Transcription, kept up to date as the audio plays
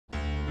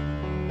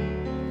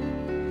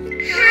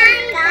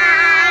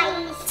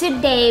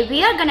Today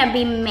we are gonna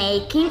be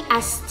making a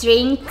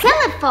string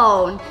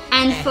telephone,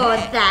 and for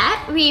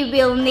that we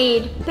will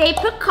need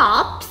paper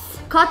cups,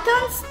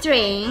 cotton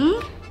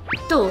string,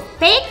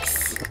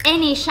 toothpicks,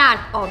 any sharp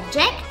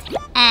object,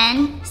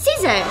 and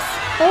scissors.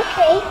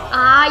 Okay.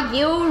 Are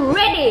you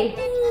ready?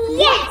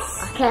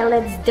 Yes. Okay,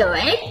 let's do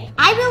it.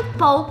 I will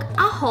poke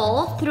a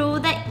hole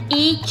through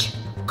each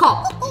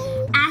cup.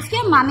 Ask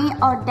your mommy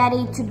or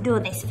daddy to do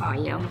this for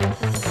you.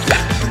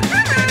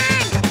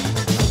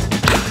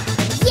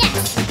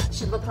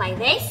 Should look like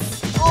this.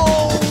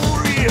 Oh,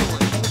 really?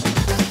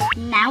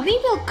 Now we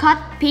will cut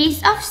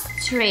piece of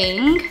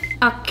string.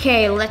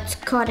 Okay, let's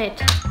cut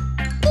it.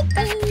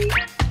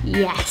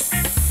 Yes.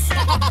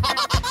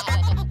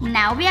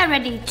 Now we are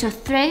ready to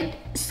thread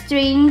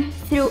string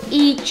through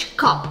each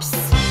cups.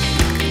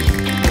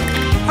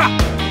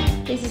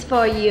 This is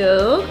for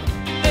you.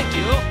 Thank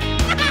you.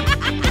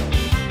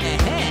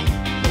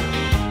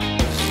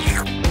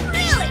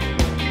 Really?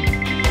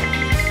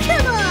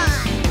 Come on.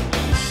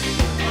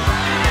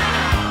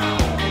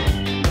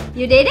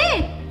 You did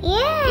it?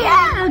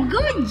 Yeah.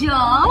 Good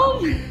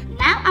job.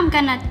 Now I'm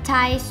gonna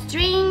tie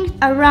string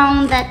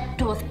around that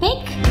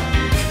toothpick.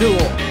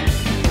 Cool.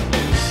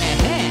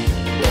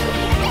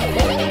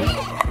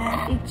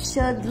 It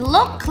should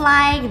look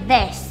like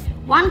this.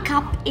 One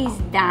cup is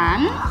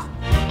done.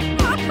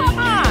 Oh, come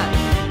on.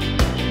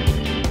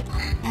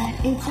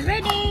 It's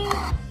ready.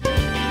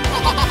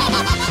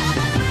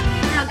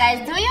 Now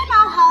guys, do you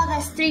know how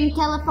the string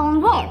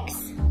telephone works?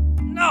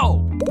 No.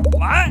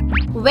 What?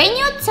 When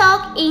you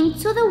talk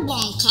into the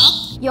one cup,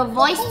 your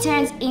voice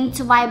turns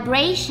into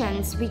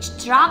vibrations which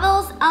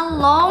travels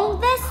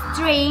along the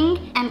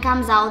string and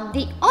comes out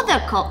the other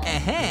cup.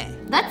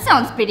 That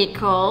sounds pretty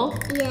cool.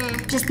 Yeah.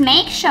 Just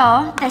make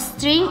sure the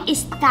string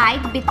is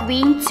tied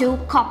between two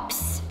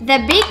cups. The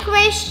big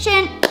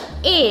question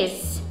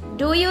is,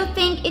 do you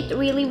think it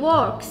really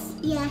works?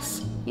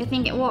 Yes. You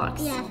think it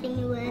works? Yeah, I think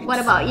it works. What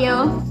about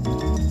you?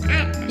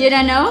 You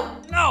don't know?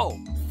 No.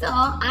 So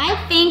I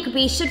think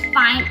we should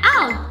find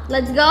out.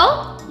 Let's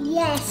go?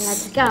 Yes.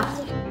 Let's go.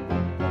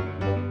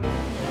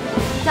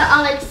 So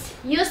Alex,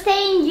 you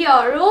stay in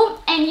your room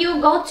and you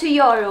go to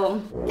your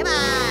room. Come on.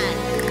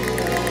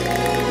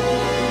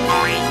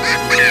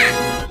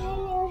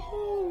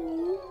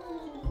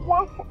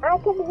 Yes, I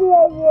can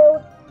hear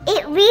you.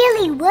 It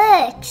really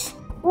works.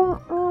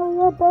 What are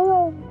you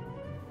doing?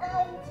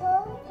 I'm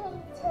talking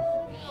to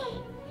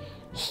him.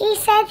 He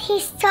said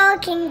he's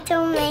talking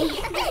to me.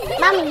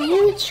 Mommy,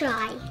 you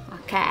try.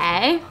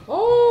 Okay.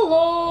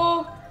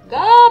 Hello,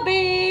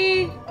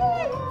 Gaby.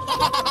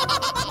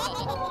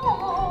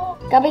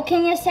 Gaby,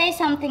 can you say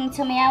something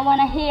to me? I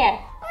want to hear.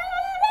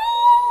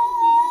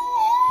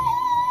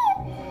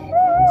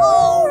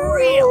 Oh,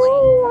 really?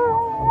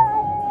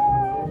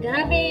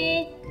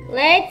 Gaby,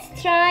 let's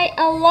try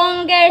a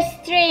longer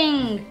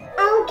string.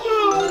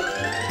 Okay.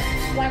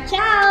 Watch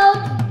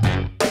out.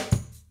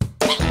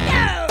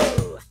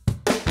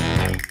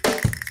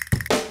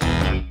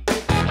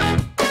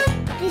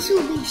 This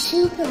will be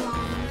super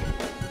long.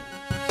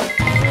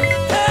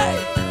 Hey.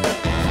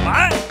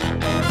 What?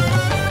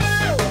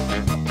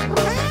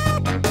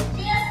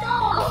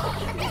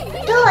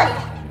 Good.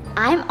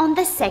 I'm on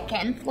the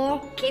second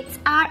floor. Kids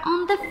are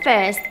on the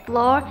first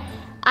floor.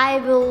 I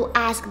will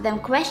ask them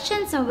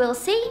questions and we'll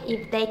see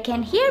if they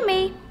can hear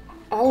me.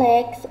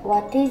 Alex,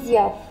 what is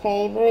your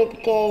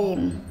favorite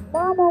game?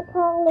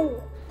 Monopoly.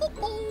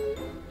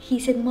 He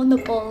said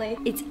Monopoly.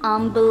 It's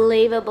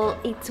unbelievable.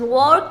 It's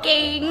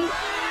working.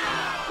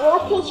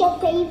 What is your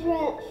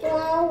favorite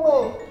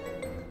flower?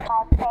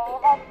 My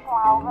favorite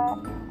flower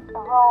is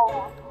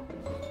rose.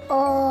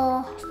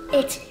 Oh,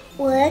 it's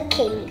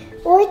working.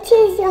 What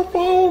is your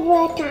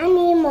favorite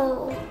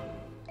animal?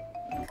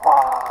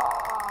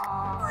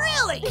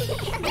 Really?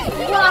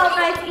 Wow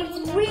guys, it's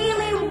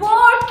really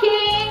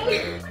working.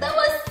 That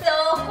was so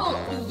cool.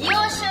 You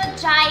should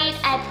try it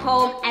at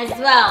home as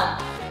well.